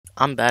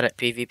I'm bad at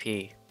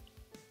PvP.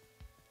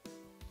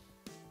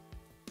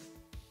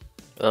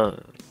 Are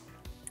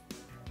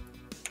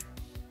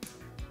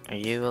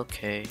you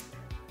okay?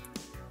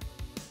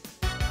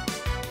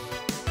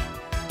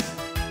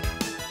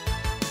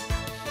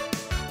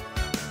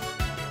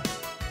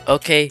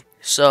 Okay,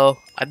 so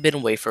I've been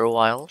away for a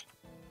while.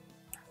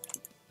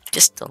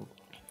 Just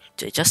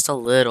a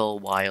little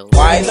while.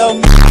 Why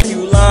the f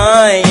you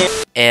lying?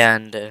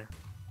 And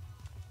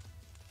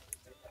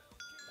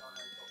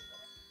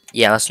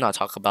yeah, let's not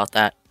talk about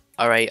that.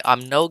 Alright,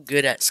 I'm no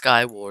good at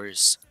Sky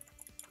Wars.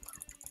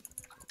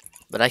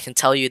 But I can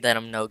tell you that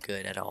I'm no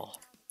good at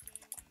all.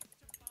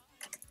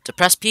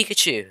 Depressed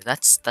Pikachu,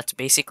 that's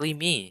basically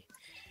me.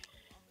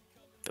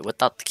 But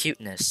without the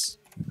cuteness.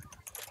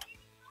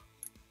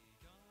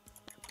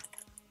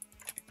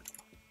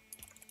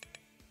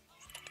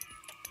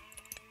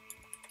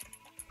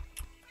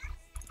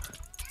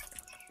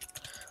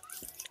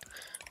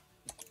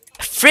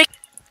 Frick!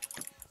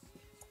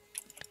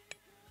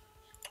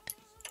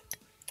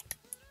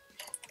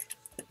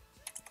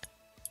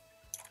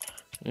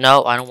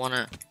 No, I don't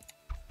wanna.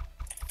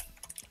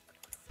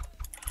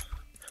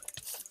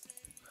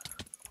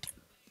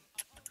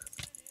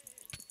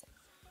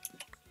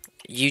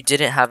 You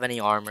didn't have any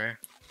armor.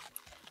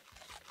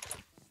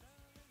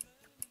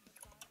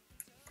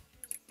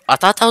 I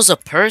thought that was a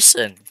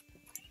person.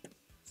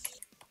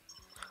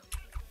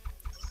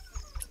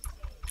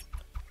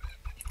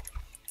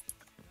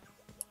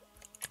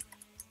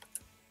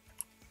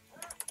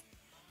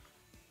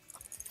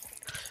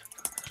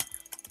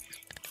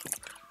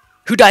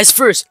 Who dies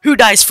first? Who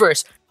dies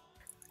first?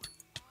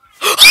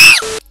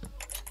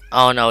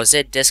 Oh no, is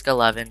it disc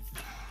 11?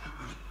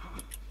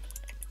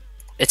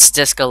 It's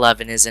disc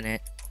 11, isn't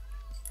it?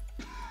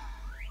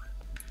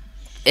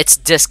 It's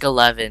disc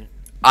 11.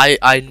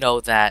 I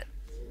know that.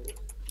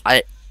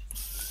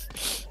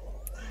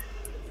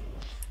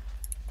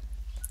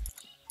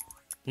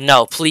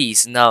 No,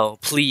 please, no.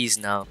 Please,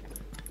 no.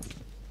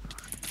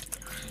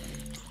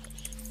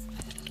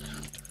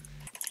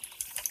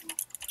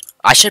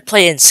 I should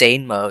play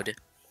insane mode.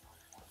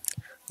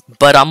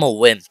 But I'm a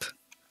wimp.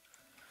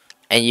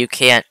 And you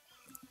can't...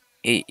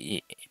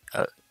 you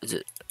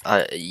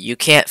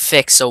can't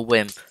fix a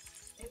wimp.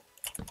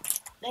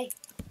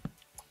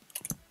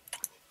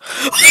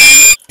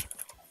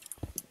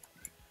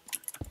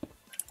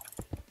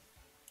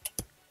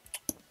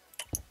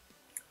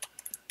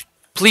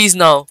 Please,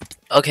 no.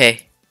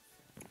 Okay.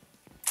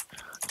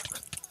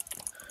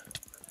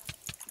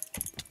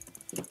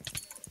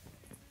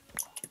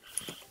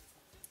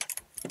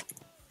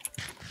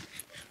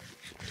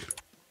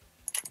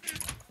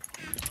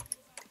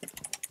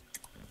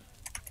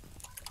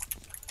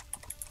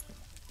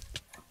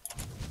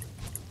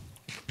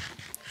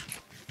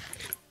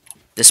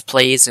 This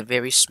play isn't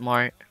very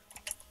smart.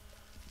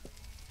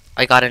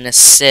 I got an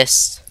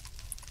assist.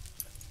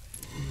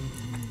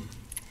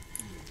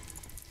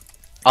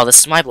 Oh, this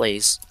is my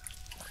blaze.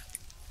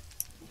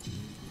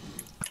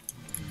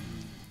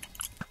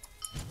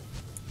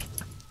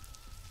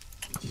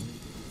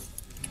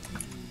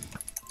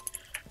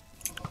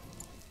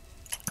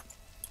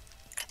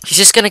 He's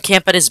just gonna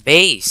camp at his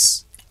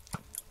base.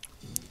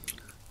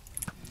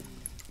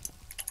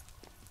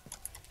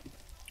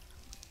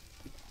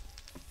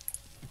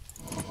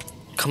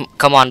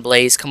 Come on,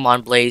 Blaze. Come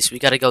on, Blaze. We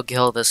gotta go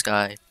kill this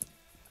guy.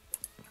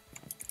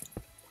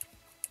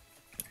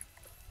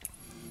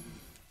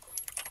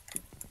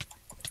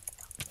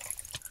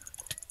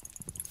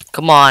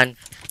 Come on.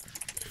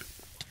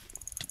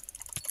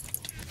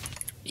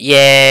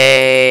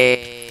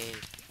 Yay.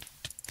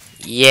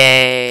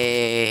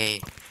 Yay.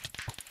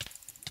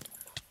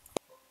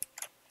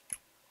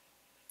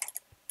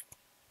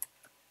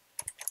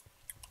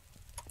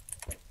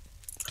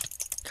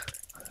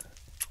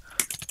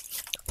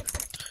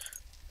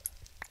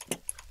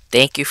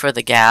 Thank you for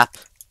the gap.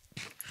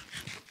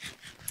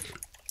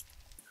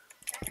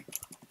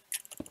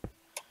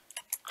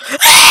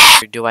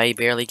 Do I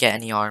barely get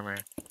any armor?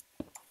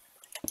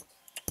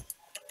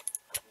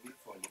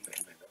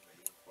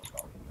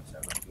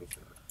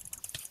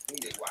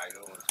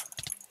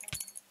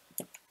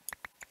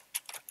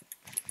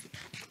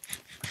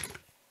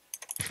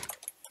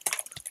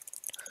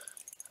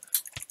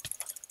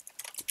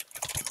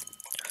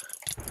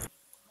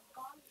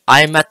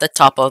 I'm at the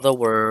top of the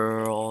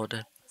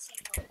world.